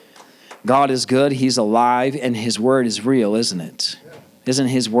God is good, he's alive, and his word is real, isn't it? Isn't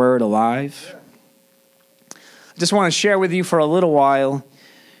his word alive? I just want to share with you for a little while,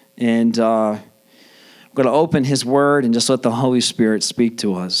 and I'm going to open his word and just let the Holy Spirit speak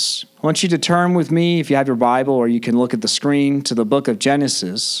to us. I want you to turn with me, if you have your Bible, or you can look at the screen, to the book of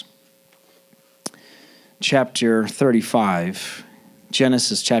Genesis, chapter 35.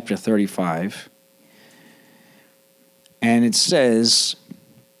 Genesis chapter 35. And it says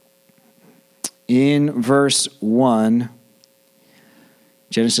in verse 1,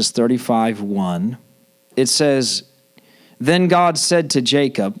 Genesis 35:1, it says, "Then God said to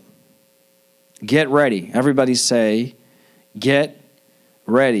Jacob," get ready. Everybody say, get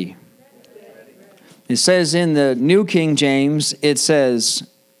ready. It says in the New King James, it says,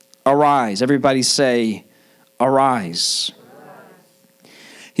 arise. Everybody say, arise.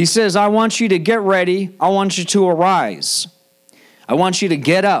 He says, I want you to get ready. I want you to arise. I want you to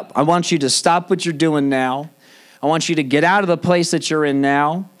get up. I want you to stop what you're doing now. I want you to get out of the place that you're in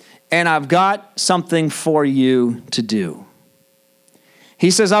now. And I've got something for you to do.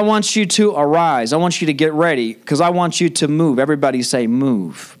 He says, I want you to arise. I want you to get ready because I want you to move. Everybody say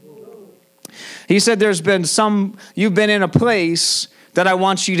move. He said, you've been in a place that I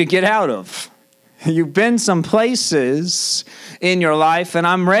want you to get out of. You've been some places in your life, and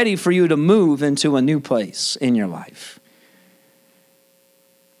I'm ready for you to move into a new place in your life.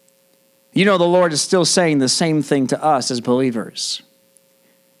 You know, the Lord is still saying the same thing to us as believers.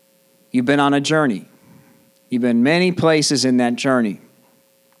 You've been on a journey. You've been many places in that journey.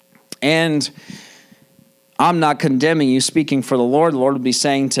 And I'm not condemning you, speaking for the Lord. The Lord will be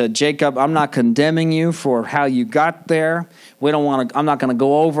saying to Jacob, I'm not condemning you for how you got there. I'm not going to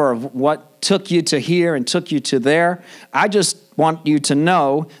go over what took you to here and took you to there. I just want you to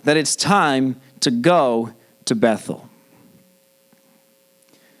know that it's time to go to Bethel.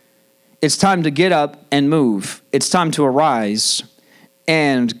 It's time to get up and move. It's time to arise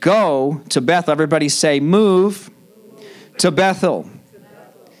and go to Bethel. Everybody say, move to Bethel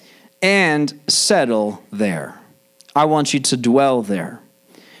and settle there. I want you to dwell there.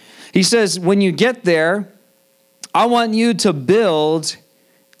 He says, when you get there, I want you to build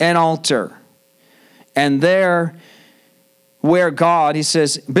an altar. And there, where God, he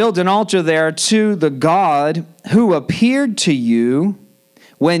says, build an altar there to the God who appeared to you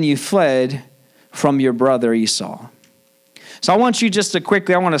when you fled from your brother Esau. So I want you just to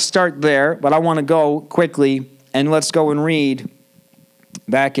quickly, I want to start there, but I want to go quickly, and let's go and read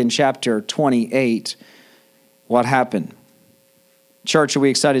back in chapter 28 what happened. Church, are we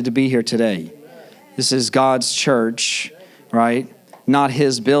excited to be here today? This is God's church, right? Not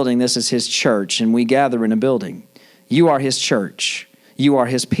his building, this is his church, and we gather in a building. You are his church. You are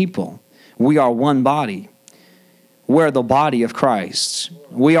his people. We are one body. We're the body of Christ.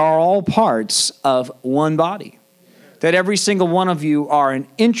 We are all parts of one body. That every single one of you are an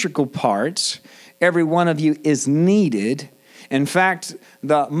integral part. Every one of you is needed. In fact,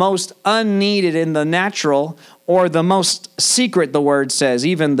 the most unneeded in the natural, or the most secret, the word says,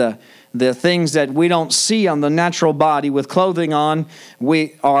 even the things that we don't see on the natural body with clothing on,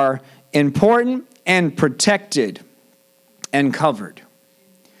 we are important and protected and covered.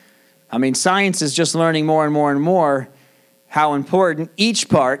 I mean, science is just learning more and more and more how important each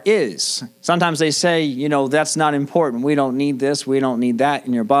part is. Sometimes they say, that's not important. We don't need this. We don't need that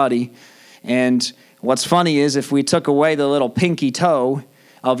in your body. And what's funny is if we took away the little pinky toe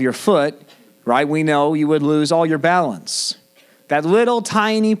of your foot, right, we know you would lose all your balance. That little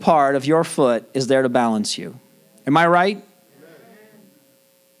tiny part of your foot is there to balance you. Am I right?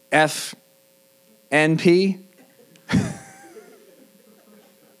 FNP?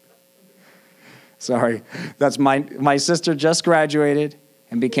 Sorry, that's my sister just graduated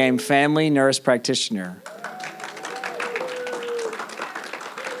and became family nurse practitioner.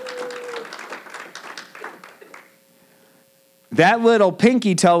 That little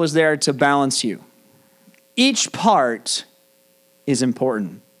pinky toe is there to balance you. Each part is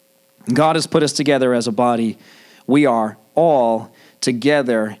important. God has put us together as a body. We are all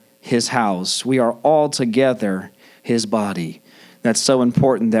together his house. We are all together his body. That's so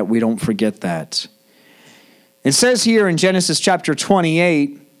important that we don't forget that. It says here in Genesis chapter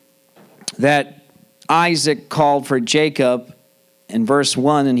 28 that Isaac called for Jacob in verse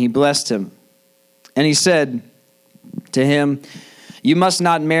 1, and he blessed him. And he said to him, you must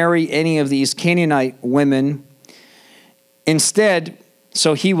not marry any of these Canaanite women. Instead,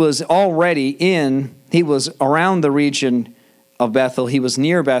 so he was around the region of Bethel. He was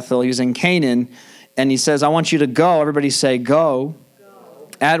near Bethel. He was in Canaan. And he says, I want you to go. Everybody say, go.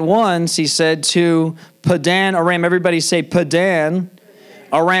 At once, he said to Padan Aram. Everybody say Padan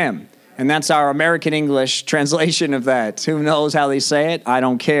Aram. And that's our American English translation of that. Who knows how they say it? I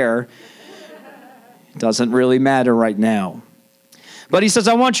don't care. It doesn't really matter right now. But he says,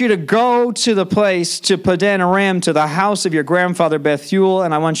 I want you to go to the place, to Padan Aram, to the house of your grandfather Bethuel,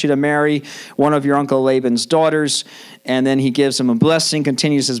 and I want you to marry one of your uncle Laban's daughters. And then he gives him a blessing,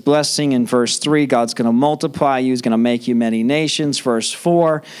 continues his blessing in verse 3. God's going to multiply you. He's going to make you many nations. Verse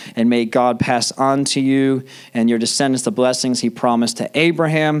 4, and may God pass on to you and your descendants the blessings he promised to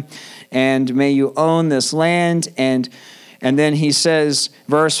Abraham. And may you own this land. And then he says,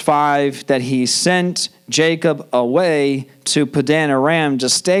 verse 5, that he sent Jacob away to Padan Aram to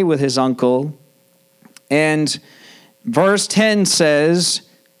stay with his uncle. And verse 10 says,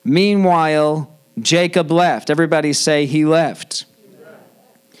 meanwhile, Jacob left. Everybody say he left.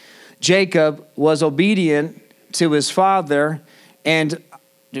 Jacob was obedient to his father. And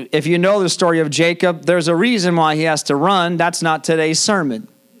if you know the story of Jacob, there's a reason why he has to run. That's not today's sermon.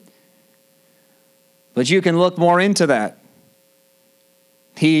 But you can look more into that.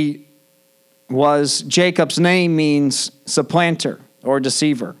 Jacob's name means supplanter or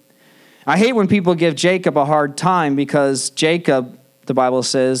deceiver. I hate when people give Jacob a hard time because Jacob, the Bible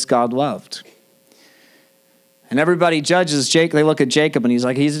says, God loved. And everybody judges Jacob. They look at Jacob and he's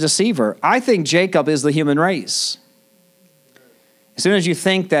like, he's a deceiver. I think Jacob is the human race. As soon as you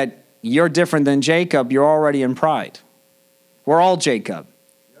think that you're different than Jacob, you're already in pride. We're all Jacob.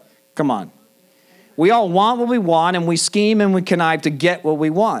 Come on. We all want what we want, and we scheme and we connive to get what we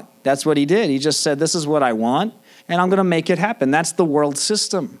want. That's what he did. He just said, this is what I want, and I'm going to make it happen. That's the world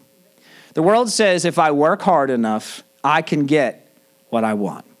system. The world says if I work hard enough, I can get what I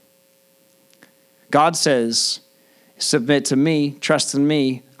want. God says, submit to me, trust in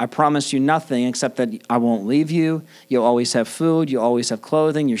me. I promise you nothing except that I won't leave you. You'll always have food. You'll always have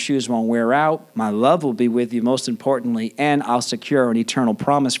clothing. Your shoes won't wear out. My love will be with you, most importantly, and I'll secure an eternal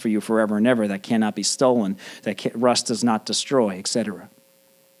promise for you forever and ever that cannot be stolen, that rust does not destroy, etc.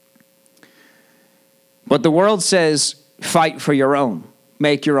 But the world says, fight for your own.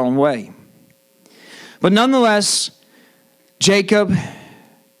 Make your own way. But nonetheless, Jacob,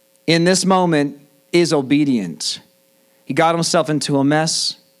 in this moment, is obedient. He got himself into a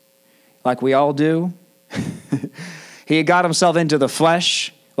mess, like we all do. He got himself into the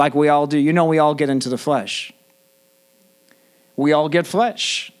flesh, like we all do. You know, we all get into the flesh. We all get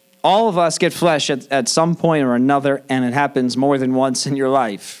flesh. All of us get flesh at some point or another, and it happens more than once in your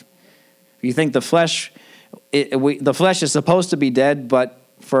life. You think the flesh is supposed to be dead, but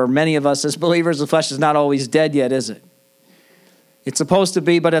for many of us as believers, the flesh is not always dead yet, is it? It's supposed to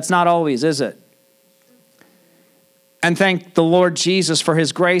be, but it's not always, is it? And thank the Lord Jesus for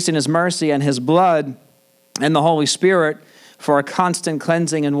his grace and his mercy and his blood and the Holy Spirit for a constant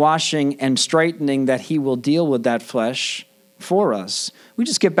cleansing and washing and straightening that he will deal with that flesh for us. We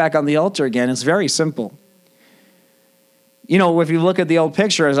just get back on the altar again. It's very simple. You know, if you look at the old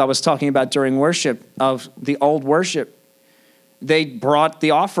picture, as I was talking about during worship, of the old worship, they brought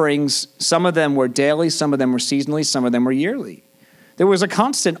the offerings. Some of them were daily, some of them were seasonally, some of them were yearly. There was a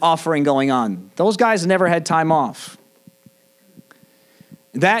constant offering going on. Those guys never had time off.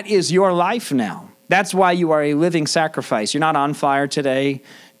 That is your life now. That's why you are a living sacrifice. You're not on fire today.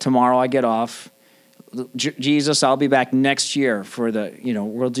 Tomorrow I get off. Jesus, I'll be back next year for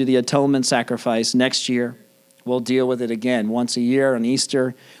we'll do the atonement sacrifice next year. We'll deal with it again. Once a year on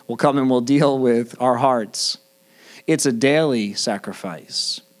Easter, we'll come and we'll deal with our hearts. It's a daily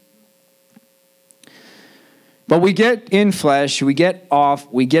sacrifice. But we get in flesh, we get off,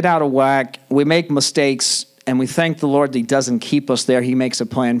 we get out of whack, we make mistakes, and we thank the Lord that he doesn't keep us there. He makes a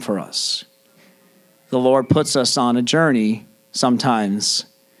plan for us. The Lord puts us on a journey sometimes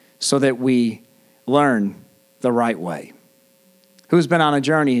so that we learn the right way. Who's been on a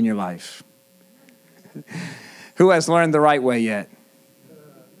journey in your life? Who has learned the right way yet?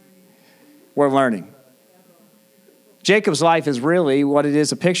 We're learning. Jacob's life is really what it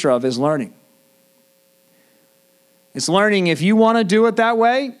is a picture of, is learning. It's learning if you want to do it that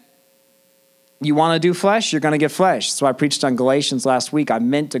way, you want to do flesh, you're going to get flesh. So I preached on Galatians last week. I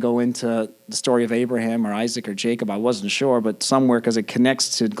meant to go into the story of Abraham or Isaac or Jacob. I wasn't sure, but somewhere, because it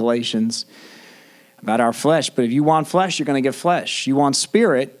connects to Galatians about our flesh. But if you want flesh, you're going to get flesh. You want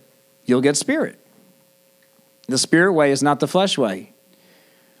spirit, you'll get spirit. The spirit way is not the flesh way.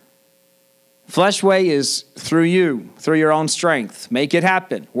 Flesh way is through you, through your own strength. Make it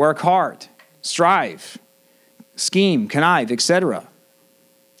happen. Work hard. Strive. Scheme, connive, etc.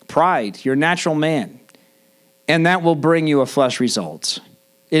 Pride, your natural man. And that will bring you a flesh result.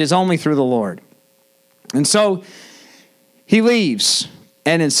 It is only through the Lord. And so he leaves.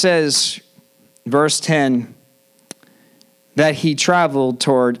 And it says, verse 10, that he traveled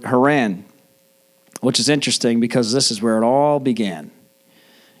toward Haran, which is interesting because this is where it all began.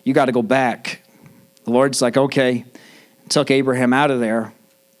 You got to go back. The Lord's like, okay, took Abraham out of there,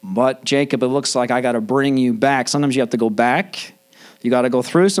 but Jacob, it looks like I got to bring you back. Sometimes you have to go back. You got to go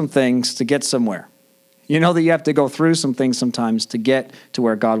through some things to get somewhere. You know that you have to go through some things sometimes to get to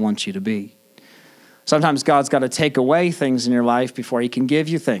where God wants you to be. Sometimes God's got to take away things in your life before he can give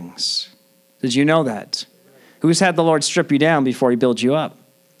you things. Did you know that? Who's had the Lord strip you down before he builds you up?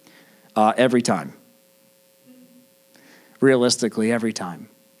 Every time. Realistically, every time.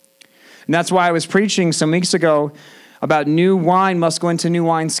 And that's why I was preaching some weeks ago about new wine must go into new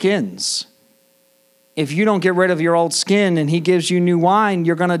wine skins. If you don't get rid of your old skin and he gives you new wine,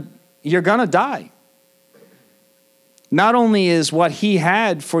 you're gonna die. Not only is what he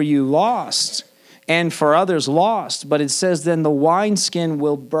had for you lost and for others lost, but it says then the wineskin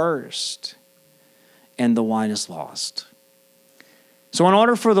will burst and the wine is lost. So in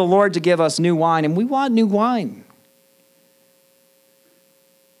order for the Lord to give us new wine, and we want new wine.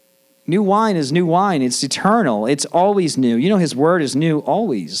 New wine is new wine. It's eternal. It's always new. You know his word is new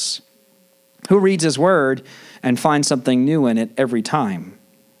always. Who reads his word and finds something new in it every time?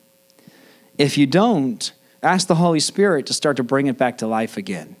 If you don't, ask the Holy Spirit to start to bring it back to life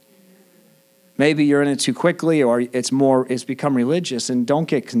again. Maybe you're in it too quickly or it's become religious, and don't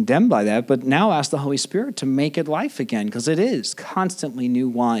get condemned by that, but now ask the Holy Spirit to make it life again, because it is constantly new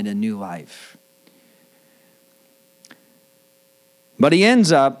wine and new life. But he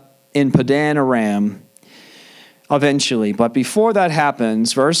ends up in Padan Aram eventually. But before that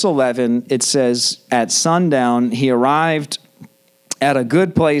happens, verse 11, it says, at sundown, he arrived at a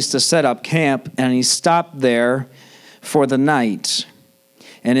good place to set up camp, and he stopped there for the night.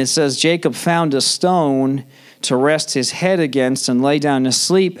 And it says, Jacob found a stone to rest his head against and lay down to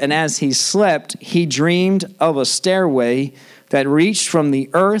sleep. And as he slept, he dreamed of a stairway that reached from the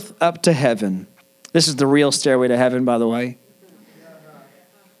earth up to heaven. This is the real stairway to heaven, by the way.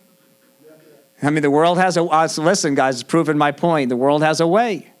 I mean, the world has listen, guys, it's proving my point. The world has a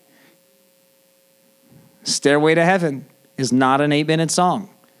way. Stairway to heaven is not an 8-minute song.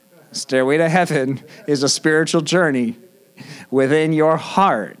 Stairway to heaven is a spiritual journey within your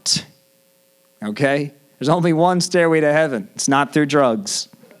heart. Okay? There's only one stairway to heaven. It's not through drugs.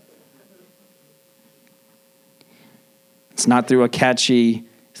 It's not through a catchy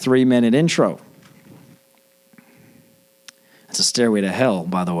 3-minute intro. It's a stairway to hell,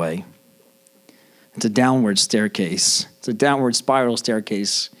 by the way. It's a downward staircase. It's a downward spiral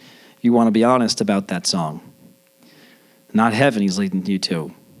staircase, if you want to be honest about that song. Not heaven he's leading you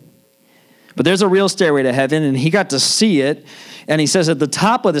to. But there's a real stairway to heaven, and he got to see it. And he says, at the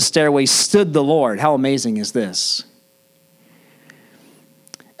top of the stairway stood the Lord. How amazing is this?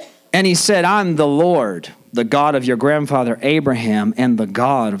 And he said, I'm the Lord, the God of your grandfather Abraham, and the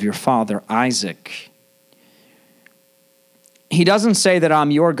God of your father Isaac. He doesn't say that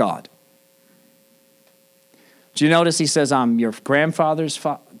I'm your God. Do you notice he says, I'm your grandfather's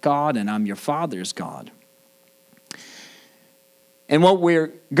God, and I'm your father's God? And what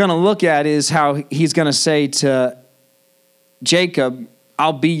we're going to look at is how he's going to say to Jacob,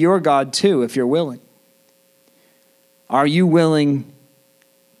 I'll be your God too if you're willing. Are you willing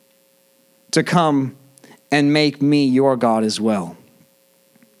to come and make me your God as well?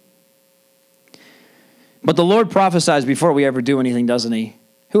 But the Lord prophesies before we ever do anything, doesn't he?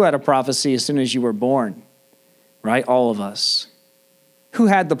 Who had a prophecy as soon as you were born? Right? All of us. Who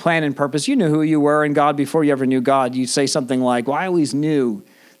had the plan and purpose? You knew who you were in God before you ever knew God. You'd say something like, well, I always knew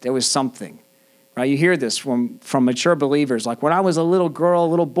there was something. Right? You hear this from mature believers. Like, when I was a little girl, a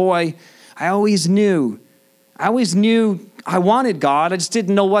little boy, I always knew I wanted God. I just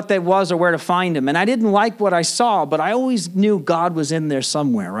didn't know what that was or where to find him. And I didn't like what I saw, but I always knew God was in there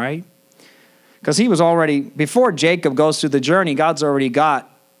somewhere, right? Because he was already, before Jacob goes through the journey, God's already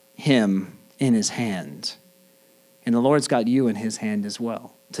got him in his hand. And the Lord's got you in his hand as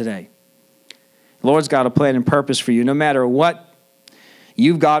well today. The Lord's got a plan and purpose for you, no matter what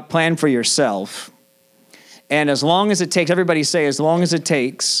you've got planned for yourself. And as long as it takes, everybody say, as long as it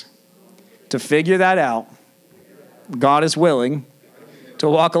takes to figure that out, God is willing to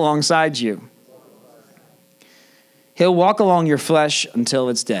walk alongside you. He'll walk along your flesh until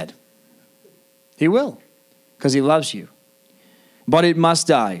it's dead. He will, because he loves you. But it must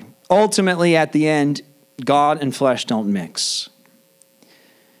die. Ultimately, at the end, God and flesh don't mix.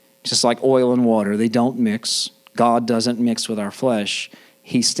 Just like oil and water, they don't mix. God doesn't mix with our flesh.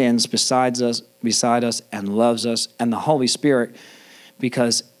 He stands beside us and loves us. And the Holy Spirit,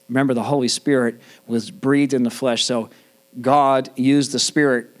 because remember, the Holy Spirit was breathed in the flesh. So God used the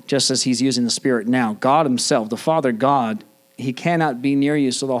Spirit just as he's using the Spirit now. God himself, the Father God, he cannot be near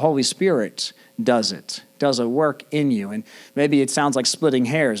you, so the Holy Spirit does it, does a work in you. And maybe it sounds like splitting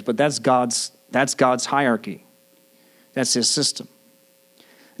hairs, but that's God's hierarchy. That's his system.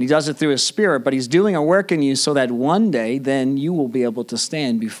 And he does it through his Spirit, but he's doing a work in you so that one day then you will be able to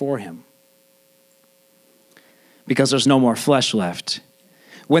stand before him. Because there's no more flesh left.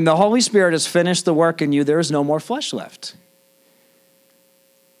 When the Holy Spirit has finished the work in you, there is no more flesh left.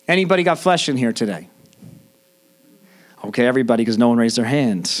 Anybody got flesh in here today? Okay, everybody, because no one raised their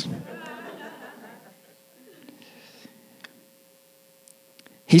hands.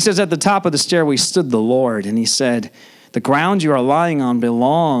 He says, at the top of the stairway stood the Lord, and he said, the ground you are lying on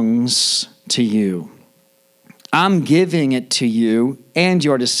belongs to you. I'm giving it to you and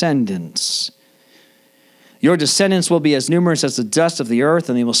your descendants. Your descendants will be as numerous as the dust of the earth,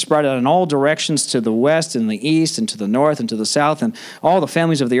 and they will spread out in all directions to the west and the east and to the north and to the south, and all the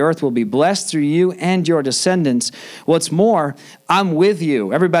families of the earth will be blessed through you and your descendants. What's more, I'm with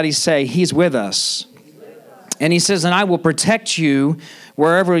you. Everybody say, he's with us. And he says, and I will protect you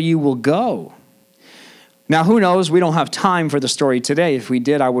wherever you will go. Now, who knows? We don't have time for the story today. If we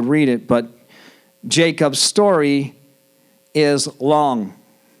did, I would read it. But Jacob's story is long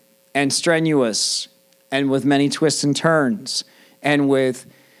and strenuous and with many twists and turns. And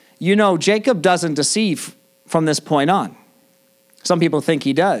Jacob doesn't deceive from this point on. Some people think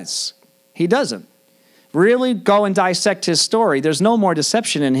he does. He doesn't. Really go and dissect his story. There's no more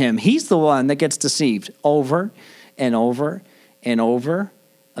deception in him. He's the one that gets deceived over and over and over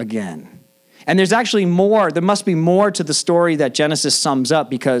again. And there's actually more. There must be more to the story that Genesis sums up,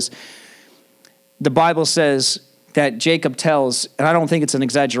 because the Bible says that Jacob tells, and I don't think it's an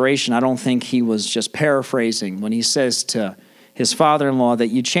exaggeration. I don't think he was just paraphrasing when he says to his father-in-law that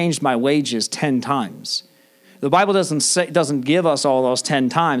you changed my wages 10 times. The Bible doesn't give us all those 10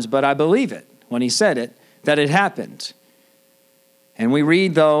 times, but I believe it when he said it, that it happened. And we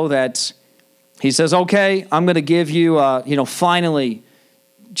read, though, that he says, okay, I'm going to give you, finally,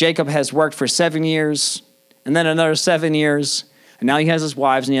 Jacob has worked for 7 years, and then another 7 years, and now he has his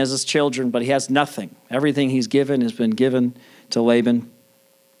wives and he has his children, but he has nothing. Everything he's given has been given to Laban.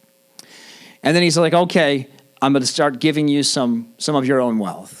 And then he's like, okay, I'm going to start giving you some of your own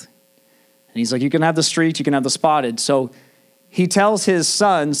wealth. And he's like, you can have the streaked, you can have the spotted. So he tells his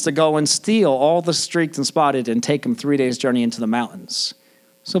sons to go and steal all the streaked and spotted and take them 3 days' journey into the mountains.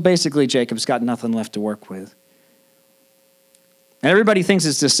 So basically, Jacob's got nothing left to work with. And everybody thinks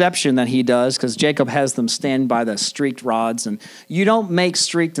it's deception that he does, because Jacob has them stand by the streaked rods. And you don't make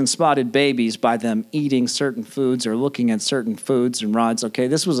streaked and spotted babies by them eating certain foods or looking at certain foods and rods. Okay,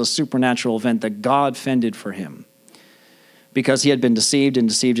 this was a supernatural event that God fended for him, because he had been deceived and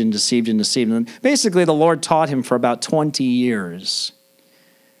deceived and deceived and deceived. And basically, the Lord taught him for about 20 years.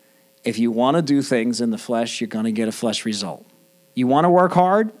 If you want to do things in the flesh, you're going to get a flesh result. You want to work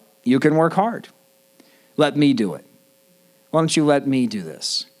hard? You can work hard. Let me do it. Why don't you let me do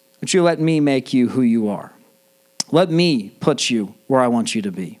this? Why don't you let me make you who you are? Let me put you where I want you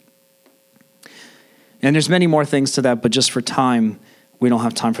to be. And there's many more things to that, but just for time, we don't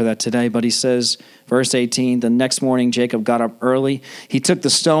have time for that today. But he says, verse 18, the next morning Jacob got up early. He took the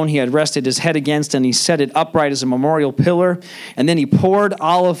stone he had rested his head against, and he set it upright as a memorial pillar. And then he poured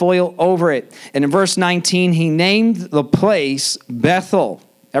olive oil over it. And in verse 19, he named the place Bethel.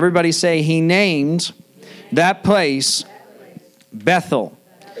 Everybody say, he named that place Bethel,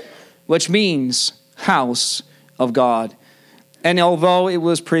 which means house of God. And although it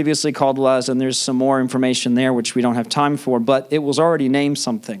was previously called Luz, and there's some more information there which we don't have time for, but it was already named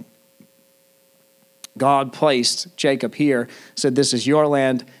something. God placed Jacob here, said, this is your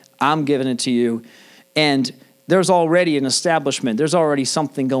land, I'm giving it to you. And there's already an establishment, there's already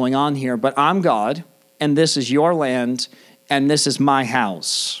something going on here, but I'm God, and this is your land, and this is my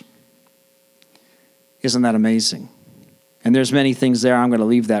house. Isn't that amazing? And there's many things there. I'm going to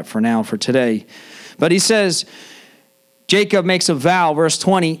leave that for now, for today. But he says, Jacob makes a vow, verse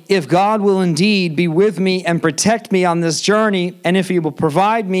 20, if God will indeed be with me and protect me on this journey, and if he will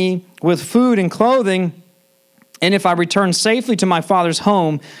provide me with food and clothing, and if I return safely to my father's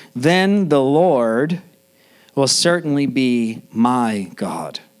home, then the Lord will certainly be my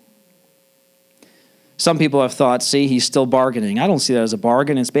God. Some people have thought, see, he's still bargaining. I don't see that as a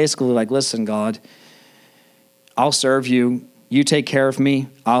bargain. It's basically like, listen, God, I'll serve you. You take care of me.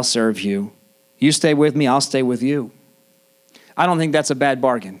 I'll serve you. You stay with me. I'll stay with you. I don't think that's a bad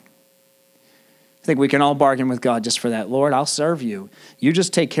bargain. I think we can all bargain with God just for that. Lord, I'll serve you. You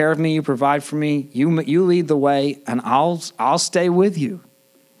just take care of me. You provide for me. You lead the way, and I'll stay with you.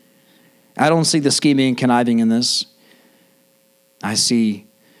 I don't see the scheming and conniving in this. I see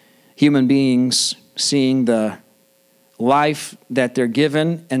human beings seeing the life that they're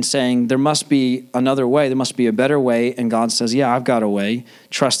given and saying, there must be another way, there must be a better way. And God says, yeah, I've got a way.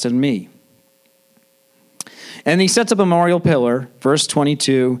 Trust in me. And he sets up a memorial pillar, verse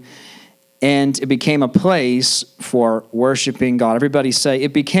 22, and it became a place for worshiping God. Everybody say,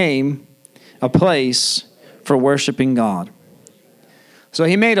 it became a place for worshiping God. So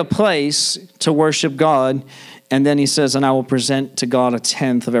he made a place to worship God, and then he says, and I will present to God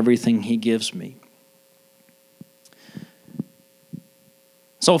 1/10 of everything he gives me.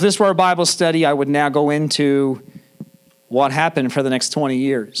 So if this were a Bible study, I would now go into what happened for the next 20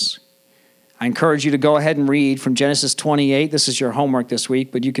 years. I encourage you to go ahead and read from Genesis 28. This is your homework this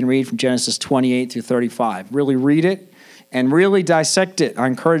week, but you can read from Genesis 28 through 35. Really read it and really dissect it. I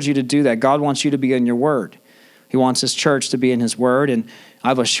encourage you to do that. God wants you to be in your word. He wants his church to be in his word, and I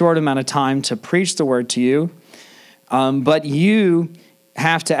have a short amount of time to preach the word to you, but you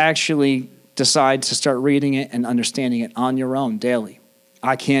have to actually decide to start reading it and understanding it on your own daily.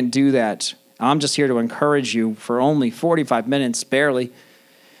 I can't do that. I'm just here to encourage you for only 45 minutes, barely,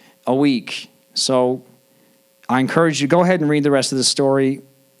 a week. So I encourage you, go ahead and read the rest of the story.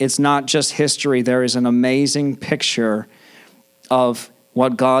 It's not just history. There is an amazing picture of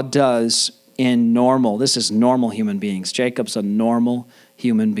what God does in normal. This is normal human beings. Jacob's a normal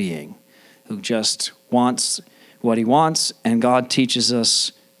human being who just wants what he wants, and God teaches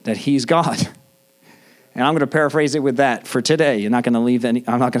us that he's God. And I'm going to paraphrase it with that for today. I'm not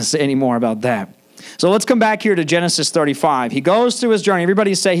going to say any more about that. So let's come back here to Genesis 35. He goes through his journey.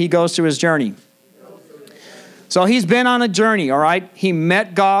 Everybody say he goes through his journey. So he's been on a journey, all right? He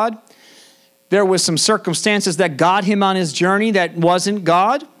met God. There was some circumstances that got him on his journey that wasn't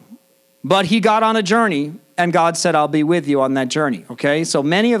God. But he got on a journey, and God said, I'll be with you on that journey, okay? So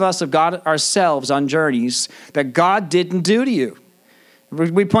many of us have got ourselves on journeys that God didn't do to you.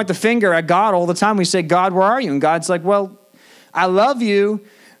 We point the finger at God all the time. We say, God, where are you? And God's like, well, I love you.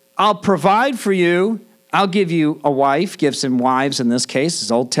 I'll provide for you. I'll give you a wife, give some wives in this case,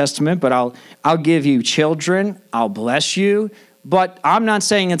 it's Old Testament, but I'll give you children. I'll bless you. But I'm not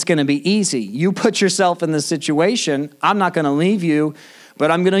saying it's going to be easy. You put yourself in this situation. I'm not going to leave you. But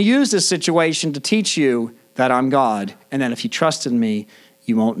I'm going to use this situation to teach you that I'm God. And that if you trust in me,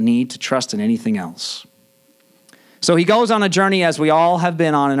 you won't need to trust in anything else. So he goes on a journey, as we all have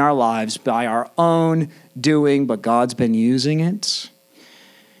been on in our lives, by our own doing, but God's been using it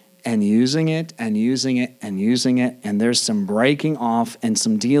and using it and using it and using it. And there's some breaking off and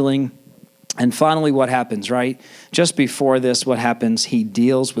some dealing. And finally, what happens, right? Just before this, what happens? He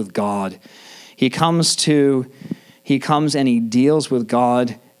deals with God. He comes and he deals with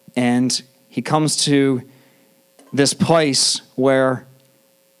God, and he comes to this place where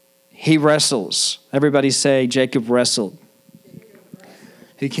he wrestles. Everybody say, Jacob wrestled.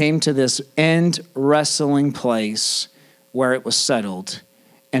 He came to this end wrestling place where it was settled.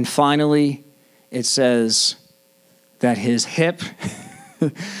 And finally, it says that his hip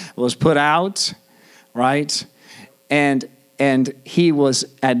was put out, right? And he was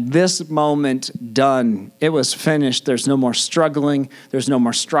at this moment done. It was finished. There's no more struggling. There's no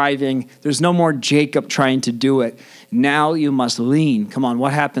more striving. There's no more Jacob trying to do it. Now you must lean. Come on,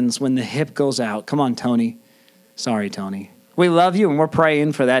 what happens when the hip goes out? Come on, Tony. Sorry, Tony. We love you, and we're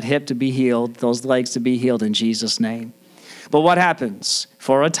praying for that hip to be healed, those legs to be healed in Jesus' name. But what happens?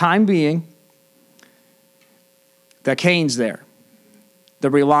 For a time being, the cane's there. The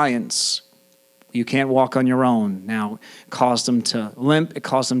reliance. You can't walk on your own. Now, it caused him to limp. It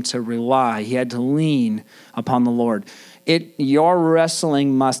caused him to rely. He had to lean upon the Lord. Your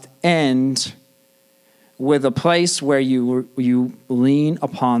wrestling must end with a place where you lean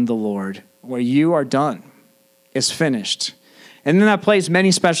upon the Lord, where you are done. It's finished. And in that place,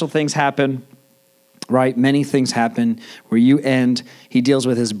 many special things happen, right? Many things happen where you end. He deals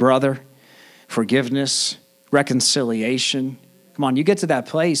with his brother, forgiveness, reconciliation. Come on, you get to that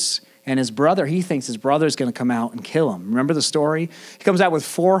place, and his brother, he thinks his brother is going to come out and kill him. Remember the story? He comes out with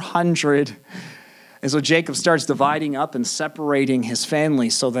 400. And so Jacob starts dividing up and separating his family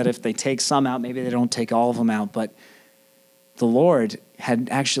so that if they take some out, maybe they don't take all of them out. But the Lord had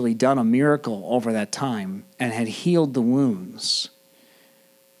actually done a miracle over that time and had healed the wounds.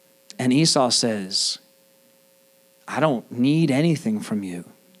 And Esau says, I don't need anything from you.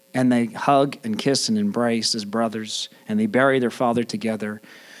 And they hug and kiss and embrace as brothers, and they bury their father together.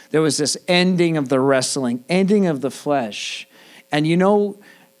 There was this ending of the wrestling, ending of the flesh. And you know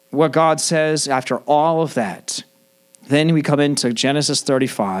what God says after all of that? Then we come into Genesis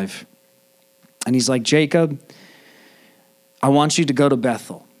 35, and he's like, Jacob, I want you to go to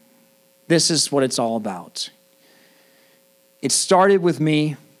Bethel. This is what it's all about. It started with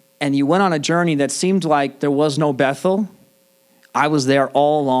me. and you went on a journey that seemed like there was no Bethel, I was there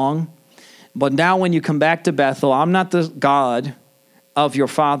all along. But now when you come back to Bethel, I'm not the God of your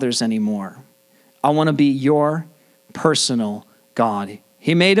fathers anymore. I want to be your personal God.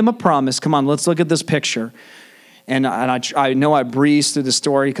 He made him a promise. Come on, let's look at this picture. And I know I breezed through the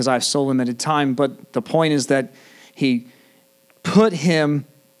story because I have so limited time, but the point is that he put him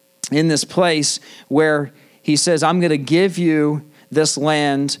in this place where he says, I'm going to give you this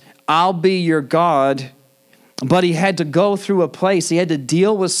land. I'll be your God. But he had to go through a place. He had to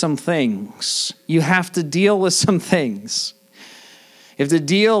deal with some things. You have to deal with some things. You have to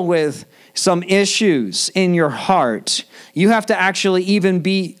deal with some issues in your heart. You have to actually even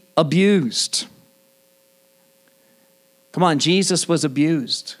be abused. Come on, Jesus was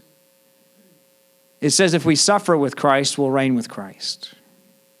abused. It says if we suffer with Christ, we'll reign with Christ.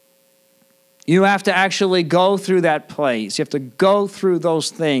 You have to actually go through that place. You have to go through those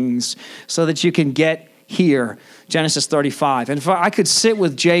things so that you can get here. Genesis 35. And if I could sit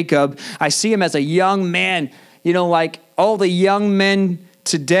with Jacob, I see him as a young man, like all the young men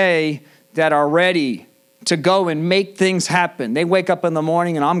today that are ready to go and make things happen. They wake up in the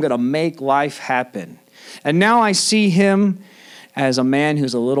morning and I'm going to make life happen. And now I see him as a man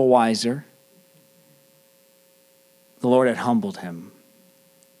who's a little wiser. The Lord had humbled him.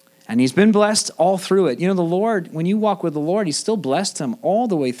 And he's been blessed all through it. The Lord, when you walk with the Lord, he still blessed him all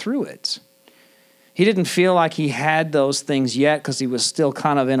the way through it. He didn't feel like he had those things yet because he was still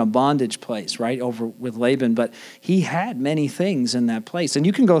kind of in a bondage place, right, over with Laban. But he had many things in that place. And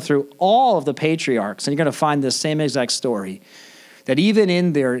you can go through all of the patriarchs, and you're going to find the same exact story. That even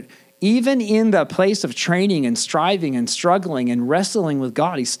in the place of training and striving and struggling and wrestling with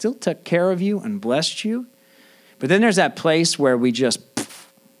God, he still took care of you and blessed you. But then there's that place where we just,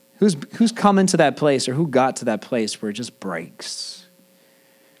 who's come into that place or who got to that place where it just breaks?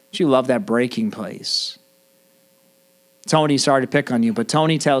 You love that breaking place. Tony, sorry to pick on you, but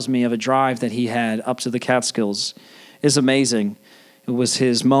Tony tells me of a drive that he had up to the Catskills. It's amazing. It was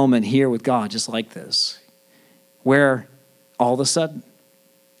his moment here with God, just like this, where all of a sudden,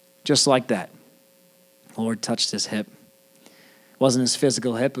 just like that, the Lord touched his hip. It wasn't his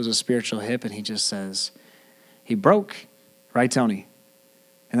physical hip, it was a spiritual hip, and he just says, he broke, right, Tony?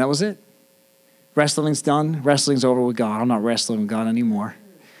 And that was it. Wrestling's done. Wrestling's over with God. I'm not wrestling with God anymore.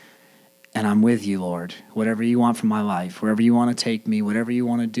 And I'm with you, Lord. Whatever you want from my life, wherever you want to take me, whatever you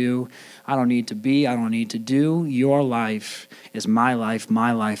want to do, I don't need to be, I don't need to do. Your life is my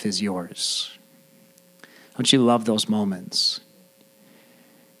life is yours. Don't you love those moments?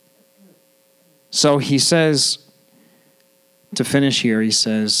 So he says, to finish here, he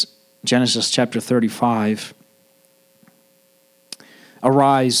says, Genesis chapter 35,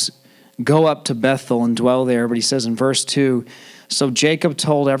 arise, go up to Bethel and dwell there. But he says in verse 2, so Jacob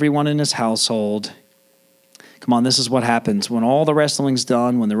told everyone in his household, come on, this is what happens. When all the wrestling's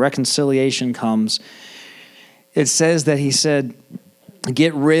done, when the reconciliation comes, it says that he said,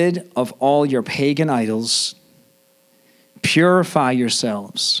 get rid of all your pagan idols, purify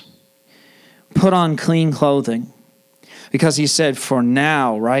yourselves, put on clean clothing. Because he said, for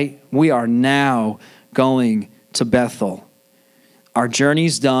now, right, we are now going to Bethel. Our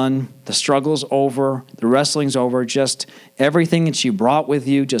journey's done. The struggle's over. The wrestling's over. Just everything that you brought with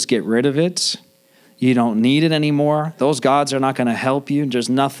you, just get rid of it. You don't need it anymore. Those gods are not going to help you. There's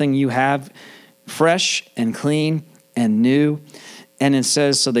nothing you have fresh and clean and new. And it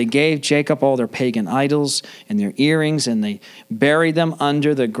says, so they gave Jacob all their pagan idols and their earrings, and they buried them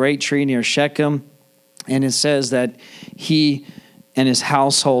under the great tree near Shechem. And it says that he and his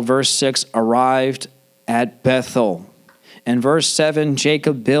household, verse 6, arrived at Bethel. And verse 7,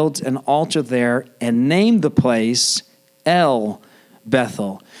 Jacob built an altar there and named the place El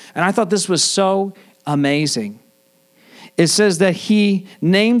Bethel. And I thought this was so amazing. It says that he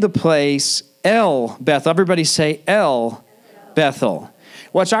named the place El Bethel. Everybody say El Bethel,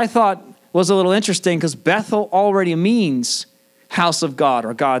 which I thought was a little interesting because Bethel already means house of God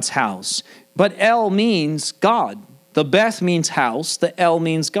or God's house. But El means God. The Beth means house. The El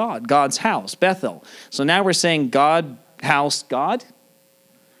means God, God's house, Bethel. So now we're saying God, house, God.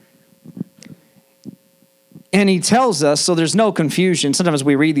 And he tells us, so there's no confusion. Sometimes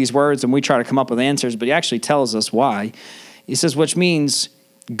we read these words and we try to come up with answers, but he actually tells us why. He says, which means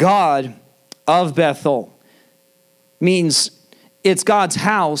God of Bethel means it's God's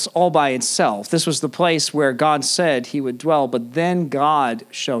house all by itself. This was the place where God said he would dwell, but then God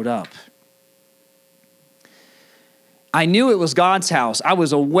showed up. I knew it was God's house. I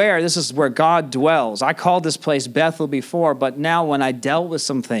was aware this is where God dwells. I called this place Bethel before, but now when I dealt with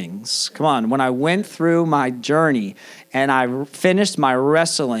some things, when I went through my journey and I finished my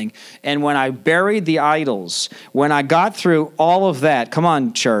wrestling, and when I buried the idols, when I got through all of that, come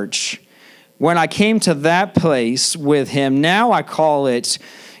on, church, when I came to that place with him, now I call it's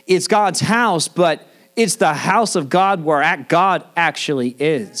God's house, but it's the house of God where God actually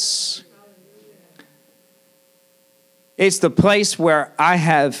is. It's the place where I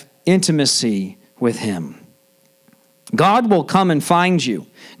have intimacy with him. God will come and find you.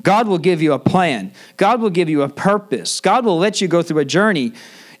 God will give you a plan. God will give you a purpose. God will let you go through a journey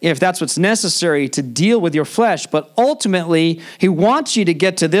if that's what's necessary to deal with your flesh. But ultimately, he wants you to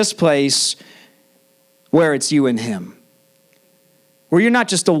get to this place where it's you and him, where you're not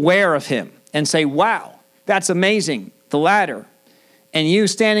just aware of him and say, wow, that's amazing, the ladder, and you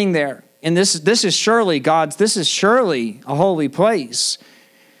standing there. And this is surely this is surely a holy place,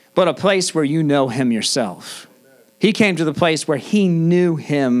 but a place where you know him yourself. He came to the place where he knew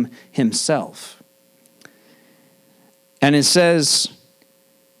him himself. And it says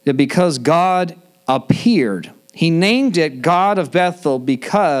that because God appeared, he named it God of Bethel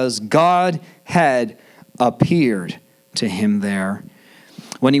because God had appeared to him there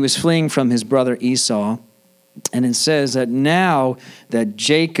when he was fleeing from his brother Esau. And it says that now that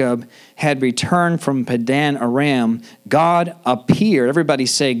Jacob had returned from Padan Aram, God appeared. Everybody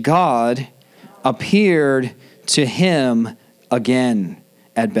say, God appeared to him again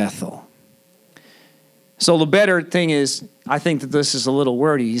at Bethel. So the better thing is, I think that this is a little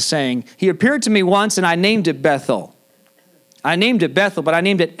wordy. He's saying, he appeared to me once and I named it Bethel. I named it Bethel, but I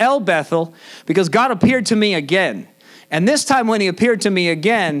named it El Bethel because God appeared to me again. And this time when he appeared to me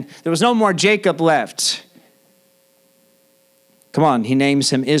again, there was no more Jacob left. Come on, he names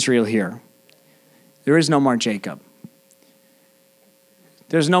him Israel here. There is no more Jacob.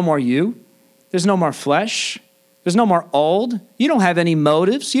 There's no more you. There's no more flesh. There's no more old. You don't have any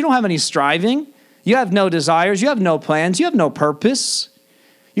motives. You don't have any striving. You have no desires. You have no plans. You have no purpose.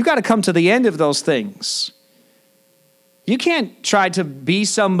 You got to come to the end of those things. You can't try to be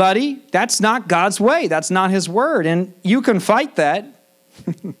somebody. That's not God's way. That's not his word. And you can fight that.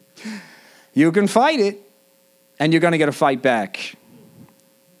 You can fight it. And you're going to get a fight back.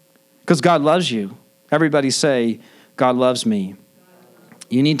 Because God loves you. Everybody say, God loves me.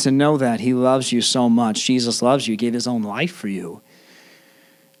 You need to know that he loves you so much. Jesus loves you. He gave his own life for you.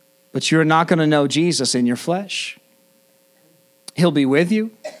 But you're not going to know Jesus in your flesh. He'll be with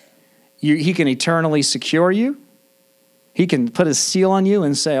you. He can eternally secure you. He can put a seal on you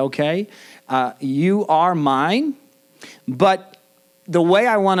and say, okay, you are mine. But the way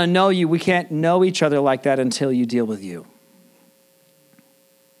I want to know you, we can't know each other like that until you deal with you.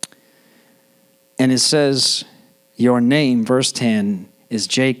 And it says, your name, verse 10, is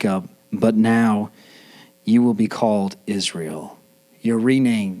Jacob, but now you will be called Israel. You're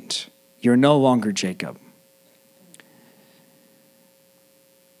renamed. You're no longer Jacob.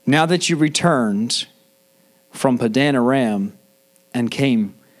 Now that you returned from Padan Aram and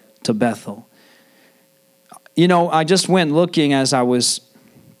came to Bethel. You know, I just went looking I was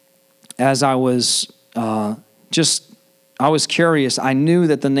curious. I knew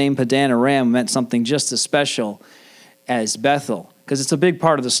that the name Padan Aram meant something just as special as Bethel, because it's a big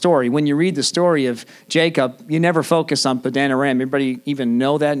part of the story. When you read the story of Jacob, you never focus on Padan Aram. Everybody even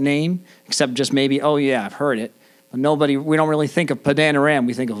know that name, except just maybe, oh yeah, I've heard it. But we don't really think of Padan Aram.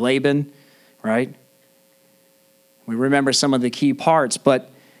 We think of Laban, right? We remember some of the key parts, but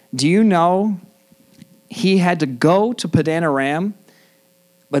do you know he had to go to Padan Aram,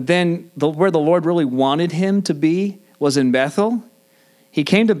 but then where the Lord really wanted him to be was in Bethel? He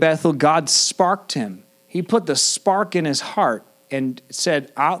came to Bethel, God sparked him. He put the spark in his heart and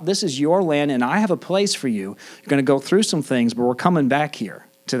said, this is your land and I have a place for you. You're going to go through some things, but we're coming back here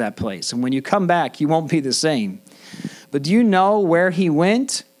to that place. And when you come back, you won't be the same. But do you know where he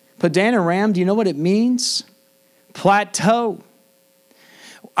went? Padan Aram, do you know what it means? Plateau.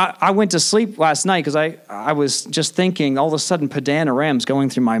 I went to sleep last night because I was just thinking, all of a sudden, Padan Aram's going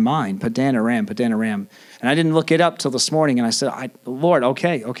through my mind. Padan Aram. And I didn't look it up till this morning, and I said, Lord,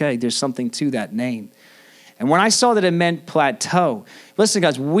 okay, there's something to that name. And when I saw that it meant plateau, listen,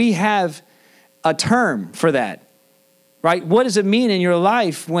 guys, we have a term for that, right? What does it mean in your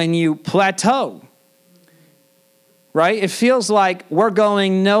life when you plateau, right? It feels like we're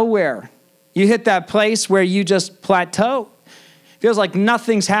going nowhere. You hit that place where you just plateau. Feels like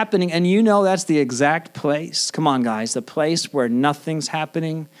nothing's happening, and you know that's the exact place. Come on, guys, the place where nothing's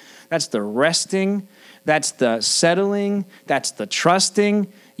happening. That's the resting. That's the settling. That's the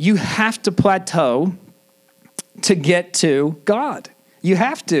trusting. You have to plateau to get to God. You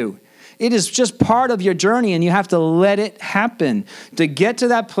have to. It is just part of your journey, and you have to let it happen to get to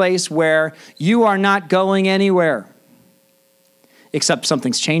that place where you are not going anywhere except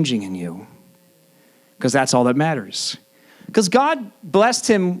something's changing in you, because that's all that matters. Because God blessed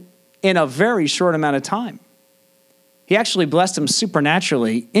him in a very short amount of time. He actually blessed him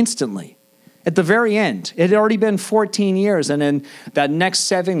supernaturally, instantly. At the very end, it had already been 14 years, and then that next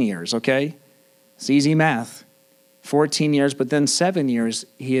 7 years, okay? It's easy math. 14 years, but then 7 years,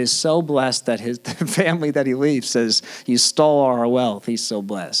 he is so blessed that the family that he leaves says, you stole our wealth. He's so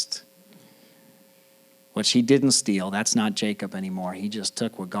blessed. Which he didn't steal. That's not Jacob anymore. He just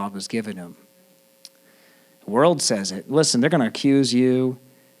took what God was giving him. The world says it. Listen, they're going to accuse you.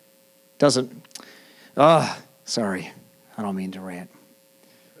 Sorry. I don't mean to rant.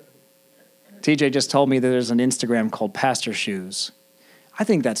 TJ just told me that there's an Instagram called Pastor Shoes. I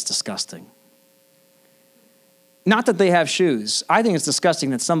think that's disgusting. Not that they have shoes. I think it's disgusting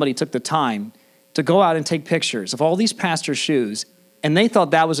that somebody took the time to go out and take pictures of all these pastor shoes, and they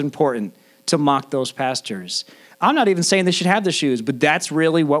thought that was important to mock those pastors. I'm not even saying they should have the shoes, but that's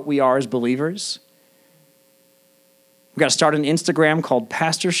really what we are as believers. We've got to start an Instagram called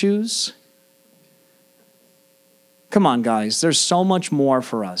Pastor Shoes. Come on, guys. There's so much more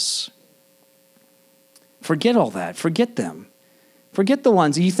for us. Forget all that. Forget them. Forget the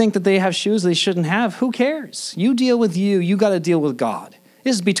ones you think that they have shoes they shouldn't have. Who cares? You deal with you. You got to deal with God.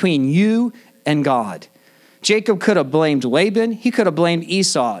 This is between you and God. Jacob could have blamed Laban. He could have blamed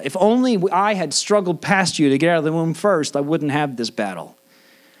Esau. If only I had struggled past you to get out of the womb first, I wouldn't have this battle.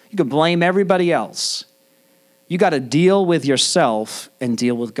 You could blame everybody else. You got to deal with yourself and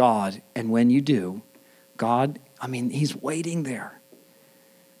deal with God. And when you do, God, he's waiting there.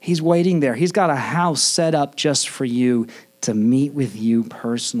 He's waiting there. He's got a house set up just for you, to meet with you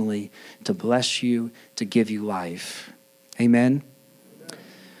personally, to bless you, to give you life. Amen?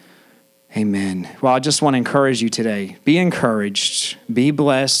 Amen. Well, I just want to encourage you today. Be encouraged. Be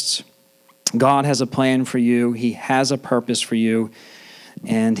blessed. God has a plan for you. He has a purpose for you.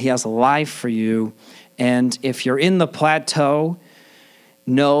 And he has a life for you. And if you're in the plateau,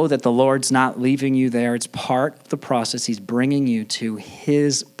 know that the Lord's not leaving you there. It's part of the process. He's bringing you to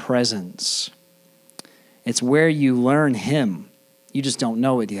his presence. It's where you learn him. You just don't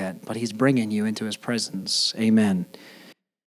know it yet, but he's bringing you into his presence. Amen.